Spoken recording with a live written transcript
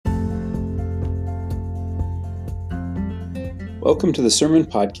Welcome to the Sermon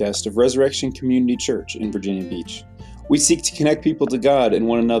Podcast of Resurrection Community Church in Virginia Beach. We seek to connect people to God and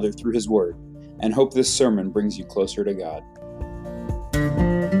one another through His Word, and hope this sermon brings you closer to God.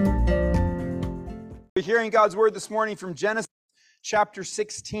 We're hearing God's Word this morning from Genesis chapter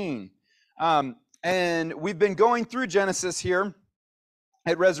 16. And we've been going through Genesis here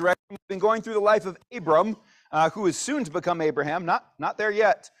at Resurrection. We've been going through the life of Abram, who is soon to become Abraham. Not there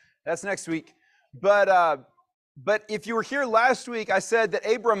yet. That's next week. But if you were here last week, I said that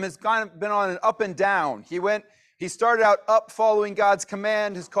Abram has been on an up and down. He started out up following God's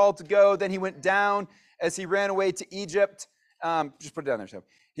command, his call to go. Then he went down as he ran away to Egypt. Just put it down there, so.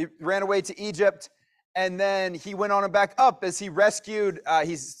 He ran away to Egypt, and then he went on and back up as he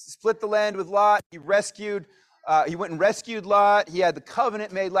split the land with Lot. He went and rescued Lot. He had the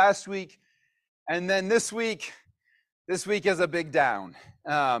covenant made last week. And then this week is a big down.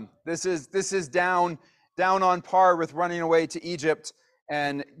 This is down on par with running away to Egypt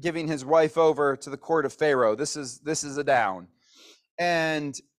and giving his wife over to the court of Pharaoh. This is a down.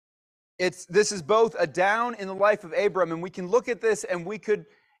 And this is both a down in the life of Abram, and we can look at this and we could,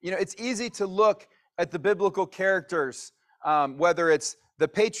 it's easy to look at the biblical characters, whether it's the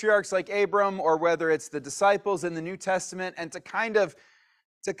patriarchs like Abram or whether it's the disciples in the New Testament, and to kind of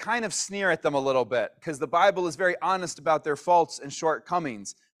sneer at them a little bit, because the Bible is very honest about their faults and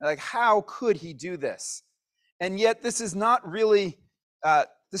shortcomings. Like, how could he do this? And yet this is not really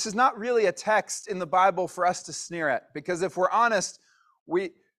a text in the Bible for us to sneer at, because if we're honest, we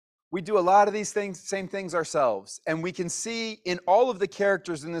do a lot of these same things ourselves. And we can see in all of the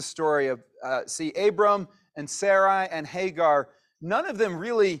characters in this story see Abram and Sarai and Hagar, none of them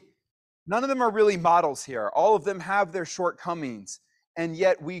are really models here. All of them have their shortcomings. And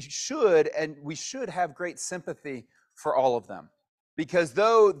yet we should have great sympathy for all of them. Because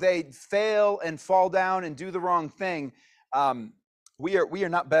though they fail and fall down and do the wrong thing, we are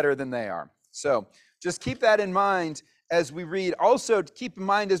not better than they are. So just keep that in mind as we read. Also, keep in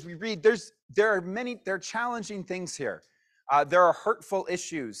mind as we read, there are challenging things here. There are hurtful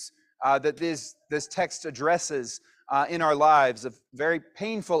issues that this text addresses in our lives, of very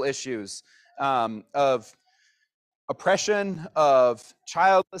painful issues of oppression, of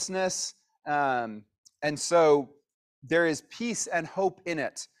childlessness, and so there is peace and hope in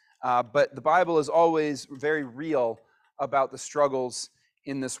it. But the Bible is always very real about the struggles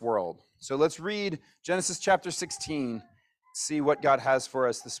in this world. So let's read Genesis chapter 16, see what God has for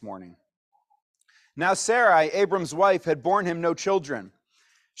us this morning. Now Sarai, Abram's wife, had borne him no children.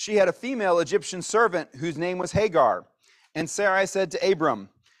 She had a female Egyptian servant whose name was Hagar. And Sarai said to Abram,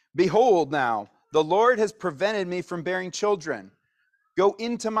 "Behold now, the Lord has prevented me from bearing children. Go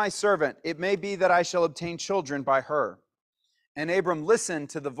into my servant. It may be that I shall obtain children by her." And Abram listened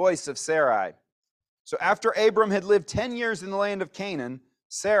to the voice of Sarai. So after Abram had lived 10 years in the land of Canaan,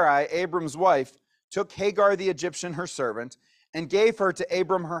 Sarai, Abram's wife, took Hagar the Egyptian, her servant, and gave her to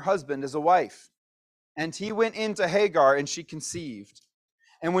Abram her husband as a wife. And he went in to Hagar, and she conceived.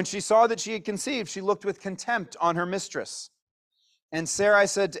 And when she saw that she had conceived, she looked with contempt on her mistress. And Sarai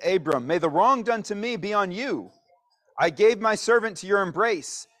said to Abram, "May the wrong done to me be on you. I gave my servant to your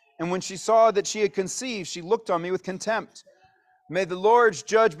embrace, and when she saw that she had conceived, she looked on me with contempt. May the Lord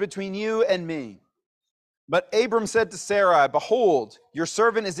judge between you and me." But Abram said to Sarai, "Behold, your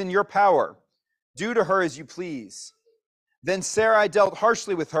servant is in your power. Do to her as you please." Then Sarai dealt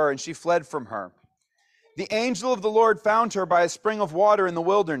harshly with her, and she fled from her. The angel of the Lord found her by a spring of water in the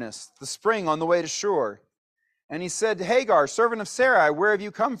wilderness, the spring on the way to Shur. And he said to Hagar, servant of Sarai, "Where have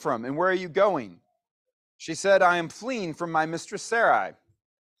you come from, and where are you going?" She said, "I am fleeing from my mistress Sarai."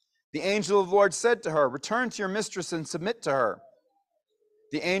 The angel of the Lord said to her, "Return to your mistress and submit to her."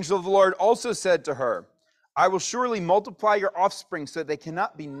 The angel of the Lord also said to her, "I will surely multiply your offspring so that they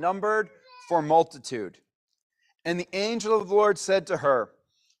cannot be numbered for multitude." And the angel of the Lord said to her,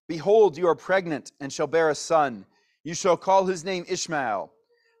 "Behold, you are pregnant and shall bear a son. You shall call his name Ishmael,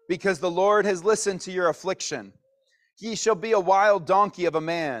 because the Lord has listened to your affliction. He shall be a wild donkey of a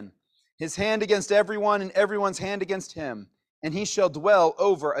man, his hand against everyone and everyone's hand against him, and he shall dwell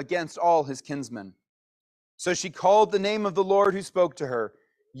over against all his kinsmen." So she called the name of the Lord who spoke to her,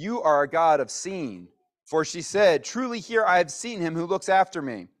 "You are a God of seeing." For she said, "Truly here I have seen him who looks after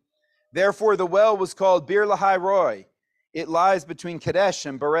me." Therefore the well was called Bir Lahai Roi. It lies between Kadesh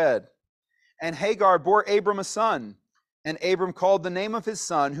and Bered. And Hagar bore Abram a son, and Abram called the name of his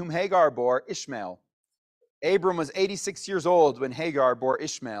son, whom Hagar bore, Ishmael. Abram was 86 years old when Hagar bore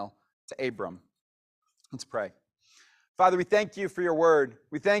Ishmael to Abram. Let's pray. Father, we thank you for your word.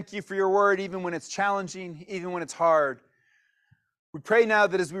 We thank you for your word even when it's challenging, even when it's hard. We pray now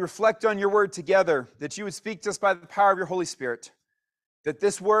that as we reflect on your word together, that you would speak to us by the power of your Holy Spirit, that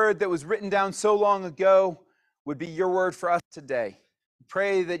this word that was written down so long ago would be your word for us today. We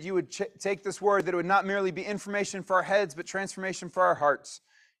pray that you would take this word, that it would not merely be information for our heads, but transformation for our hearts,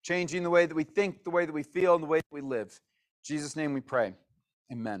 changing the way that we think, the way that we feel, and the way that we live. In Jesus' name we pray.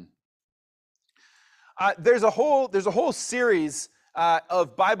 Amen. There's a whole series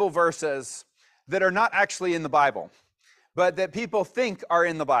of Bible verses that are not actually in the Bible, but that people think are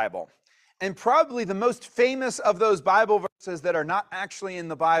in the Bible. And probably the most famous of those Bible verses that are not actually in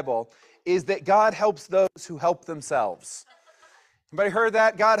the Bible is that God helps those who help themselves. Anybody heard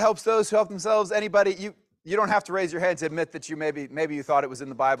that? God helps those who help themselves. Anybody? You don't have to raise your hand to admit that you maybe you thought it was in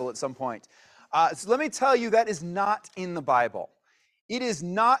the Bible at some point. So let me tell you, that is not in the Bible. It is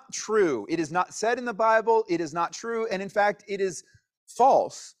not true. It is not said in the Bible. It is not true. And in fact, it is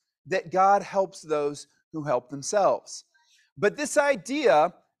false that God helps those who help themselves. But this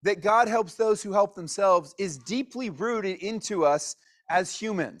idea that God helps those who help themselves is deeply rooted into us as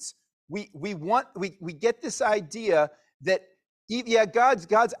humans. We get this idea that, yeah,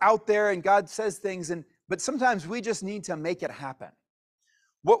 God's out there and God says things, but sometimes we just need to make it happen.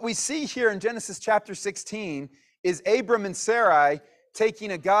 What we see here in Genesis chapter 16 is Abram and Sarai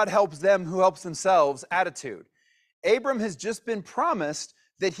taking a God helps them who helps themselves attitude. Abram has just been promised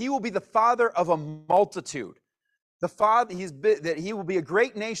that he will be the father of a multitude. That he will be a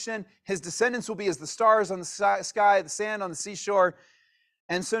great nation. His descendants will be as the stars on the sky, the sand on the seashore.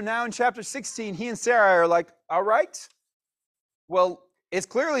 And so now in chapter 16, he and Sarai are like, all right, well, it's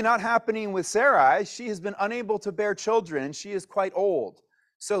clearly not happening with Sarai. She has been unable to bear children, and she is quite old.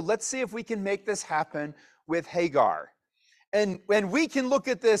 So let's see if we can make this happen with Hagar. And we can look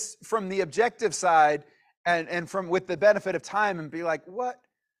at this from the objective side and from with the benefit of time and be like, what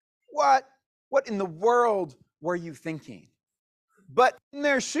in the world were you thinking? But in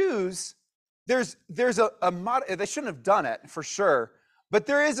their shoes, there's they shouldn't have done it for sure, but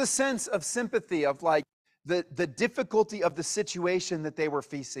there is a sense of sympathy of like the difficulty of the situation that they were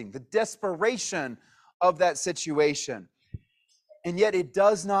facing, the desperation of that situation. And yet it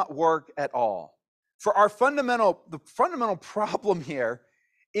does not work at all. For the fundamental problem here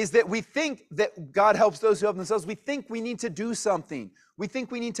is that we think that God helps those who help themselves. We think we need to do something. We think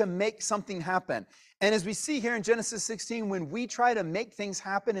we need to make something happen. And as we see here in Genesis 16, when we try to make things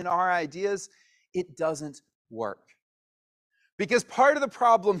happen in our ideas, it doesn't work. Because part of the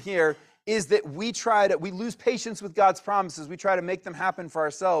problem here is that we lose patience with God's promises. We try to make them happen for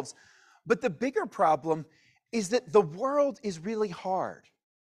ourselves. But the bigger problem is that the world is really hard.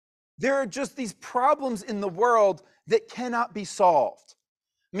 There are just these problems in the world that cannot be solved.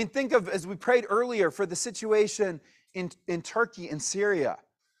 I mean, think of, as we prayed earlier, for the situation in Turkey and Syria,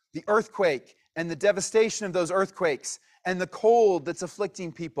 the earthquake and the devastation of those earthquakes and the cold that's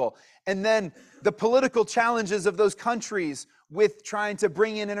afflicting people, and then the political challenges of those countries with trying to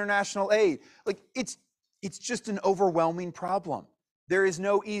bring in international aid. Like, it's just an overwhelming problem. There is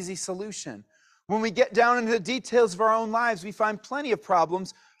no easy solution. When we get down into the details of our own lives, we find plenty of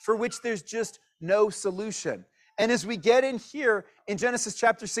problems for which there's just no solution. And as we get in here in Genesis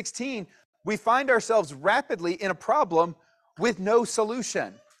chapter 16, we find ourselves rapidly in a problem with no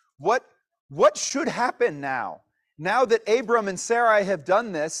solution. What should happen now? Now that Abram and Sarai have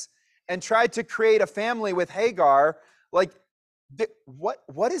done this and tried to create a family with Hagar, like,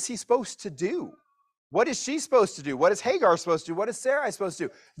 what is he supposed to do? What is she supposed to do? What is Hagar supposed to do? What is Sarai supposed to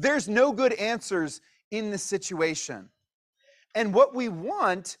do? There's no good answers in this situation. And what we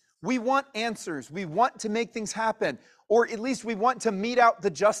want answers. We want to make things happen, or at least we want to mete out the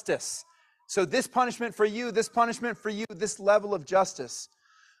justice. So this punishment for you, this punishment for you, this level of justice.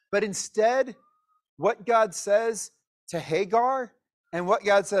 But instead, what God says to Hagar and what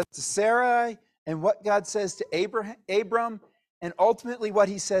God says to Sarai and what God says to Abram, and ultimately what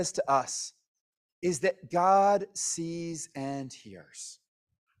he says to us, is that God sees and hears.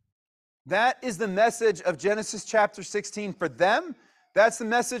 That is the message of Genesis chapter 16 for them. That's the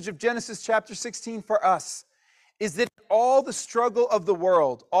message of Genesis chapter 16 for us, is that all the struggle of the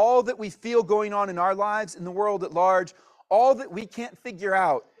world, all that we feel going on in our lives, in the world at large, all that we can't figure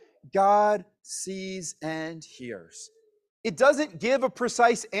out, God sees and hears. It doesn't give a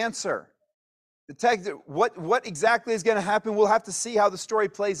precise answer. The text, what exactly is going to happen, we'll have to see how the story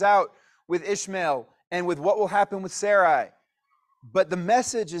plays out with Ishmael and with what will happen with Sarai. But the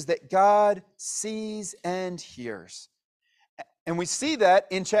message is that God sees and hears. And we see that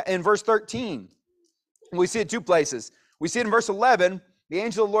in verse 13. We see it two places. We see it in verse 11. The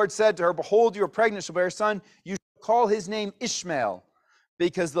angel of the Lord said to her, "Behold, you are pregnant, shall bear a son. You shall call his name Ishmael,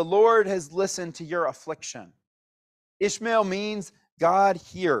 because the Lord has listened to your affliction." Ishmael means God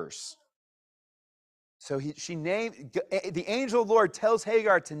hears. So the angel of the Lord tells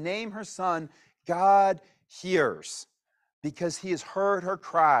Hagar to name her son, God hears, because he has heard her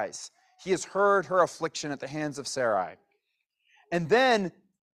cries. He has heard her affliction at the hands of Sarai. And then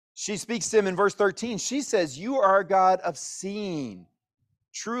she speaks to him in verse 13. She says, you are a God of seeing.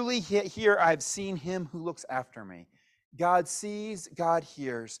 Truly here I have seen him who looks after me. God sees, God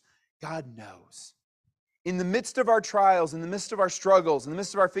hears, God knows. In the midst of our trials, in the midst of our struggles, in the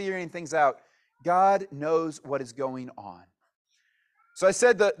midst of our figuring things out, God knows what is going on. So I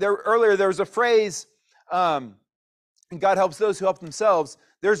said that earlier there was a phrase, and God helps those who help themselves.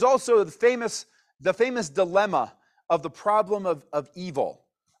 There's also the famous dilemma of the problem of evil,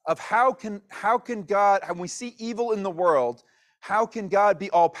 of how can God, when we see evil in the world, how can God be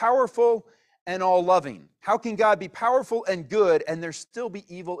all powerful and all loving? How can God be powerful and good and there still be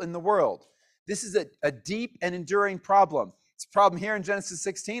evil in the world? This is a deep and enduring problem. It's a problem here in Genesis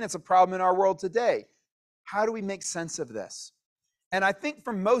 16. It's a problem in our world today. How do we make sense of this? And I think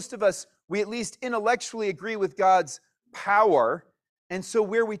for most of us, we at least intellectually agree with God's power. And so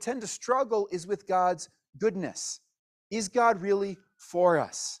where we tend to struggle is with God's goodness. Is God really for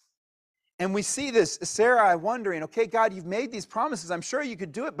us? And we see this, Sarai wondering, okay, God, you've made these promises. I'm sure you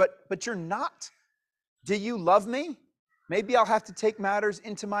could do it, but you're not. Do you love me? Maybe I'll have to take matters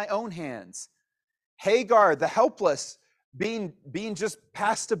into my own hands. Hagar, the helpless, being just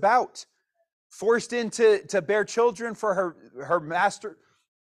passed about, forced into to bear children for her master,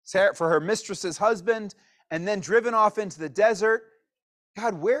 for her mistress's husband, and then driven off into the desert.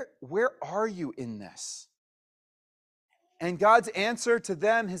 God, where are you in this? And God's answer to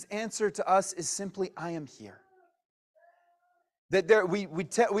them, his answer to us is simply, I am here. That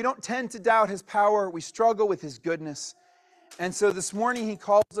we don't tend to doubt his power. We struggle with his goodness. And so this morning he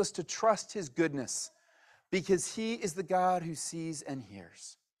calls us to trust his goodness because he is the God who sees and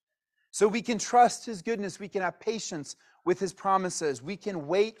hears. So we can trust his goodness. We can have patience with his promises. We can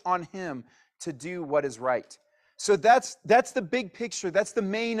wait on him to do what is right. So that's the big picture. That's the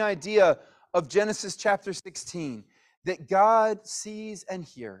main idea of Genesis chapter 16, that God sees and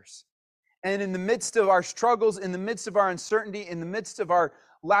hears. And in the midst of our struggles, in the midst of our uncertainty, in the midst of our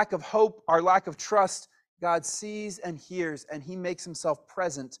lack of hope, our lack of trust, God sees and hears, and he makes himself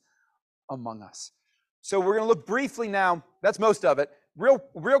present among us. So we're going to look briefly now, that's most of it. Real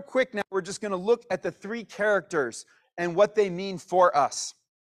quick now, we're just going to look at the three characters and what they mean for us.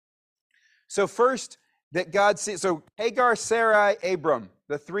 So first, that God sees, so Hagar, Sarai, Abram,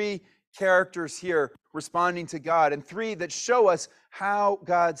 the three characters here responding to God, and three that show us how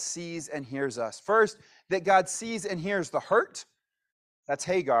God sees and hears us. First, that God sees and hears the hurt, that's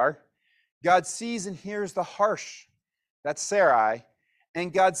Hagar. God sees and hears the harsh, that's Sarai.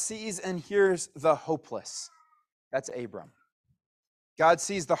 And God sees and hears the hopeless, that's Abram. God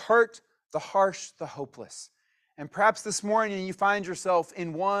sees the hurt, the harsh, the hopeless. And perhaps this morning you find yourself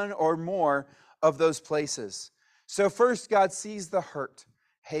in one or more of those places. So first, God sees the hurt,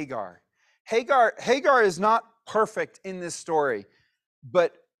 Hagar. Hagar is not perfect in this story,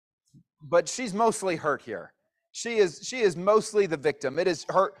 but she's mostly hurt here. She is mostly the victim. It is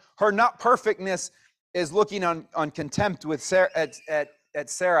her not perfectness is looking on contempt with Sarah, at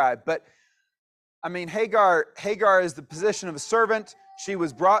Sarai. But I mean, Hagar is the position of a servant. She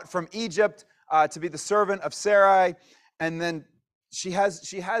was brought from Egypt to be the servant of Sarai, and then she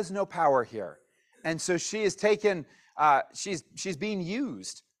has no power here, and so she is taken. She's being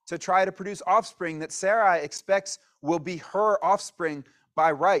used to try to produce offspring that Sarai expects will be her offspring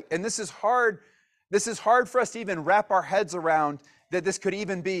by right. And this is hard. This is hard for us to even wrap our heads around, that this could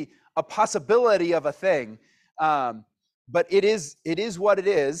even be a possibility of a thing. But it is what it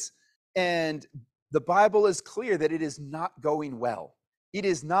is, and the Bible is clear that it is not going well. It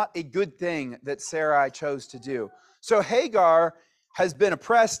is not a good thing that Sarai chose to do. So Hagar has been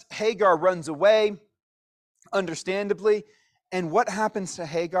oppressed. Hagar runs away, understandably. And what happens to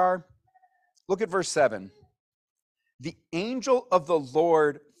Hagar? Look at verse 7. The angel of the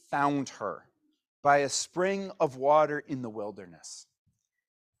Lord found her by a spring of water in the wilderness.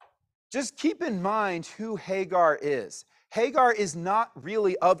 Just keep in mind who Hagar is. Hagar is not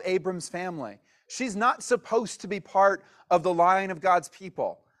really of Abram's family. She's not supposed to be part of the line of God's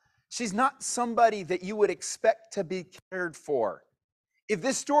people. She's not somebody that you would expect to be cared for. If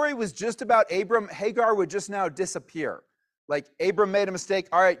this story was just about Abram, Hagar would just now disappear. Like, Abram made a mistake.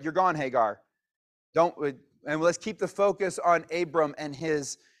 All right, you're gone, Hagar. And let's keep the focus on Abram and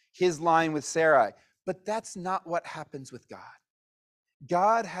his line with Sarai. But that's not what happens with God.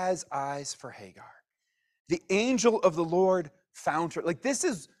 God has eyes for Hagar. The angel of the Lord found her. Like, this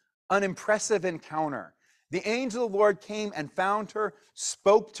is an impressive encounter. The angel of the Lord came and found her,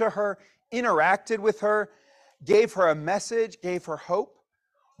 spoke to her, interacted with her, gave her a message, gave her hope.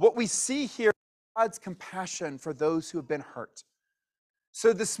 What we see here is God's compassion for those who have been hurt.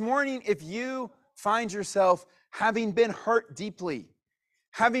 So this morning, if you find yourself having been hurt deeply,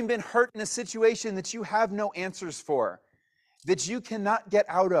 having been hurt in a situation that you have no answers for, that you cannot get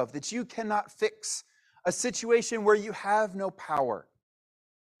out of, that you cannot fix, a situation where you have no power,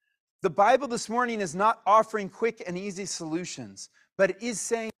 the Bible this morning is not offering quick and easy solutions, but it is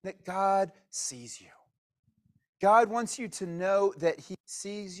saying that God sees you. God wants you to know that He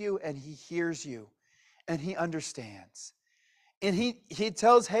sees you and He hears you and He understands. And he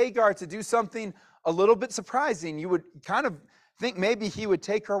tells Hagar to do something a little bit surprising. You would kind of think maybe He would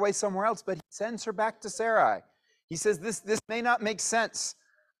take her away somewhere else, but He sends her back to Sarai. He says, this may not make sense,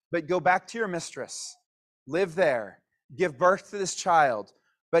 but go back to your mistress. Live there. Give birth to this child.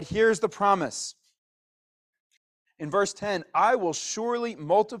 But here's the promise. In verse 10, I will surely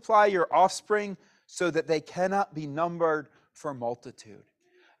multiply your offspring so that they cannot be numbered for multitude.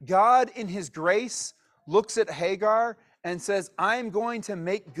 God, in His grace, looks at Hagar and says, I'm going to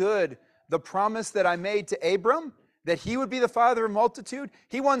make good the promise that I made to Abram, that he would be the father of multitude.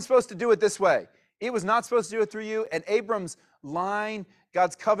 He wasn't supposed to do it this way. It was not supposed to do it through you. And Abram's line,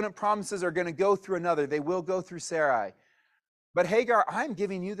 God's covenant promises are going to go through another. They will go through Sarai. But Hagar, I'm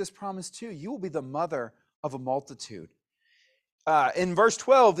giving you this promise too. You will be the mother of a multitude. In verse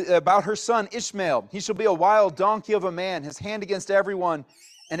 12, about her son Ishmael, he shall be a wild donkey of a man, his hand against everyone,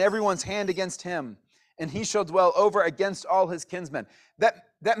 and everyone's hand against him. And he shall dwell over against all his kinsmen.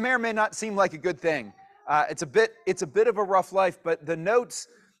 That may or may not seem like a good thing. It's a bit of a rough life, but the notes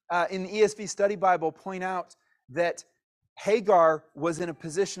in the ESV Study Bible point out that Hagar was in a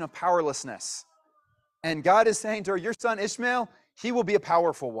position of powerlessness. And God is saying to her, your son Ishmael, he will be a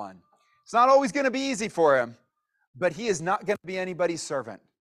powerful one. It's not always going to be easy for him, but he is not going to be anybody's servant.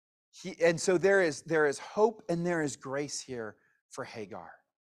 And so there is hope and there is grace here for Hagar.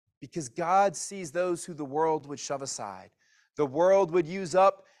 Because God sees those who the world would shove aside. The world would use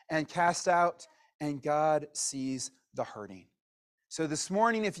up and cast out, and God sees the hurting. So this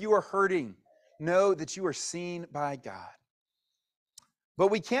morning, if you are hurting, know that you are seen by God. But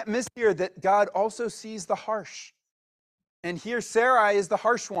we can't miss here that God also sees the harsh. And here Sarai is the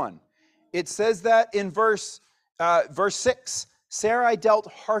harsh one. It says that in verse 6, Sarai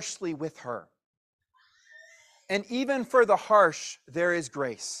dealt harshly with her. And even for the harsh, there is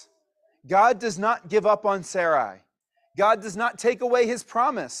grace. God does not give up on Sarai. God does not take away His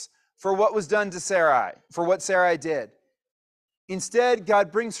promise for what was done to Sarai, for what Sarai did. Instead,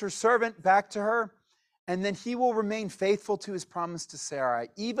 God brings her servant back to her, and then He will remain faithful to His promise to Sarai,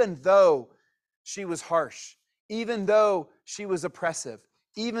 even though she was harsh, even though she was oppressive,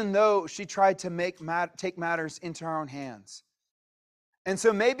 even though she tried to take matters into her own hands. And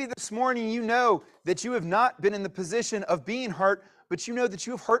so maybe this morning you know that you have not been in the position of being hurt, but you know that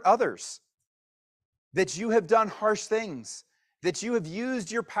you have hurt others, that you have done harsh things, that you have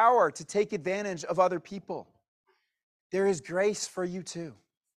used your power to take advantage of other people. There is grace for you too.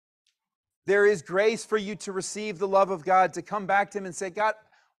 There is grace for you to receive the love of God, to come back to Him and say, God,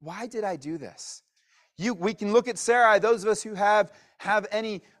 why did I do this? We can look at Sarai, those of us who have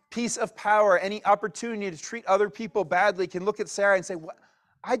any piece of power, any opportunity to treat other people badly, can look at Sarai and say,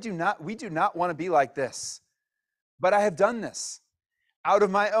 we do not want to be like this. But I have done this. Out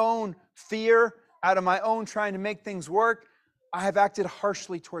of my own fear, out of my own trying to make things work, I have acted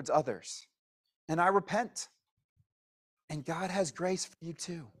harshly towards others. And I repent. And God has grace for you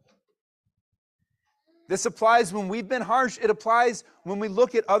too. This applies when we've been harsh. It applies when we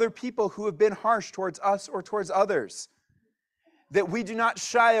look at other people who have been harsh towards us or towards others. That we do not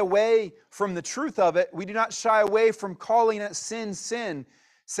shy away from the truth of it. We do not shy away from calling it sin, sin,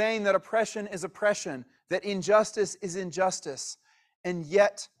 saying that oppression is oppression, that injustice is injustice. And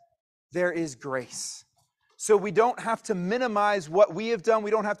yet, there is grace. So we don't have to minimize what we have done.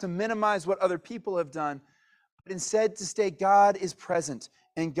 We don't have to minimize what other people have done. But instead to say God is present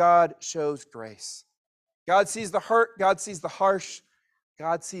and God shows grace. God sees the hurt. God sees the harsh.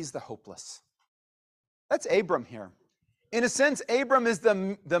 God sees the hopeless. That's Abram here. In a sense, Abram is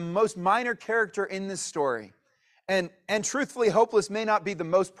the most minor character in this story. And truthfully, hopeless may not be the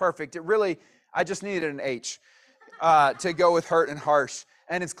most perfect. I just needed an H to go with hurt and harsh.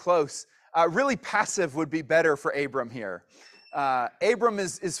 And it's close. Really passive would be better for Abram here. Abram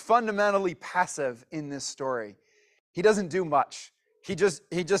is fundamentally passive in this story. He doesn't do much. He just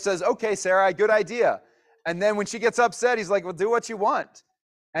says, okay, Sarai, good idea. And then when she gets upset, he's like, well, do what you want.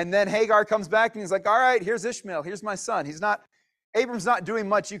 And then Hagar comes back and he's like, all right, here's Ishmael. Here's my son. Abram's not doing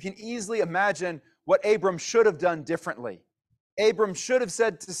much. You can easily imagine what Abram should have done differently. Abram should have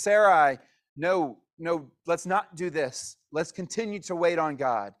said to Sarai, no, let's not do this. Let's continue to wait on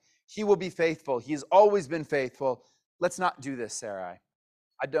God. He will be faithful. He's always been faithful. Let's not do this, Sarai.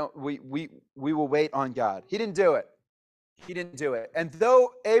 We will wait on God. He didn't do it. He didn't do it. And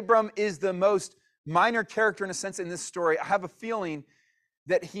though Abram is the most minor character in a sense in this story, I have a feeling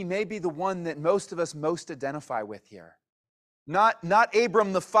that he may be the one that most of us most identify with here. Not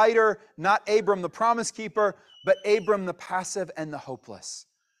Abram the fighter, not Abram the promise keeper, but Abram the passive and the hopeless,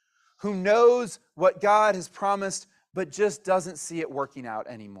 who knows what God has promised, but just doesn't see it working out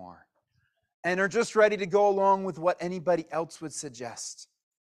anymore, and are just ready to go along with what anybody else would suggest.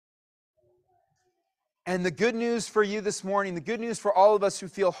 And the good news for you this morning, the good news for all of us who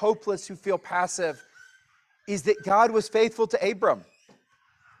feel hopeless, who feel passive, is that God was faithful to Abram.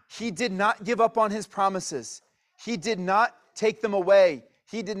 He did not give up on his promises. He did not take them away.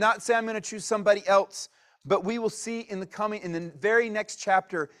 He did not say, I'm going to choose somebody else. But we will see in the very next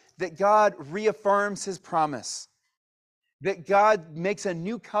chapter that God reaffirms his promise. That God makes a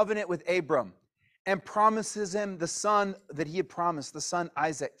new covenant with Abram and promises him the son that he had promised, the son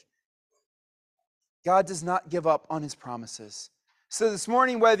Isaac. God does not give up on his promises. So this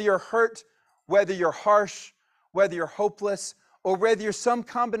morning, whether you're hurt, whether you're harsh, whether you're hopeless, or whether you're some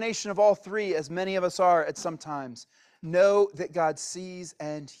combination of all three, as many of us are at some times, know that God sees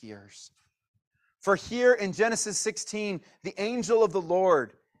and hears. For here in Genesis 16, the angel of the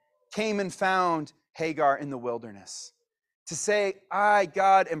Lord came and found Hagar in the wilderness to say, I,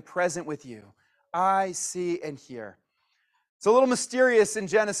 God, am present with you. I see and hear. It's a little mysterious in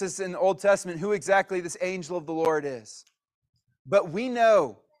Genesis in the Old Testament who exactly this angel of the Lord is. But we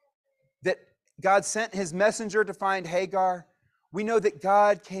know that God sent his messenger to find Hagar. We know that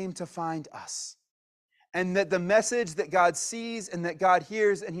God came to find us. And that the message that God sees and that God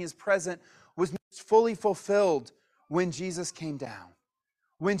hears and he is present was fully fulfilled when Jesus came down.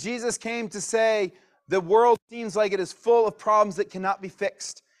 When Jesus came to say, the world seems like it is full of problems that cannot be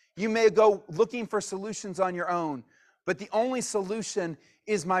fixed. You may go looking for solutions on your own, but the only solution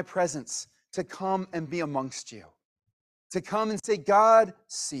is my presence to come and be amongst you. To come and say, God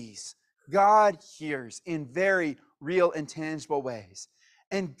sees, God hears in very real and tangible ways.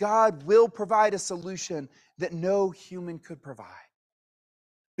 And God will provide a solution that no human could provide.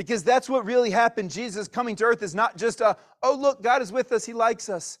 Because that's what really happened. Jesus coming to earth is not just oh look, God is with us, he likes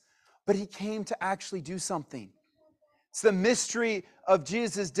us. But he came to actually do something. It's the mystery of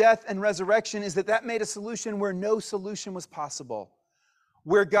Jesus' death and resurrection is that made a solution where no solution was possible.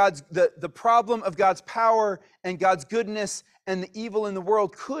 Where the problem of God's power and God's goodness and the evil in the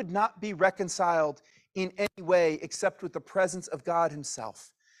world could not be reconciled in any way except with the presence of God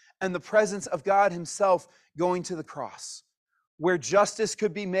himself. And the presence of God himself going to the cross. Where justice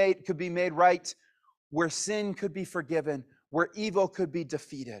could be made right, where sin could be forgiven, where evil could be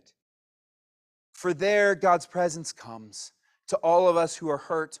defeated. For there, God's presence comes to all of us who are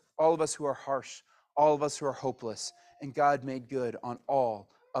hurt, all of us who are harsh, all of us who are hopeless, and God made good on all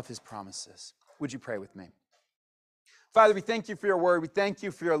of his promises. Would you pray with me? Father, we thank you for your word. We thank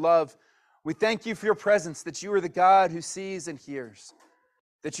you for your love. We thank you for your presence, that you are the God who sees and hears,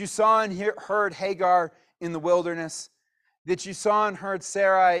 that you saw and heard Hagar in the wilderness, that you saw and heard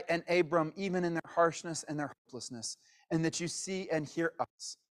Sarai and Abram even in their harshness and their hopelessness, and that you see and hear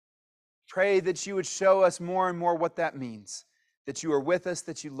us. Pray that you would show us more and more what that means, that you are with us,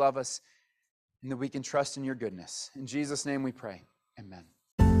 that you love us, and that we can trust in your goodness. In Jesus' name we pray. Amen.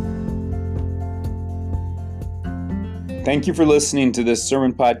 Thank you for listening to this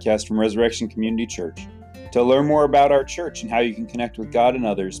sermon podcast from Resurrection Community Church. To learn more about our church and how you can connect with God and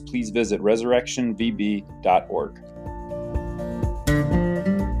others, please visit resurrectionvb.org.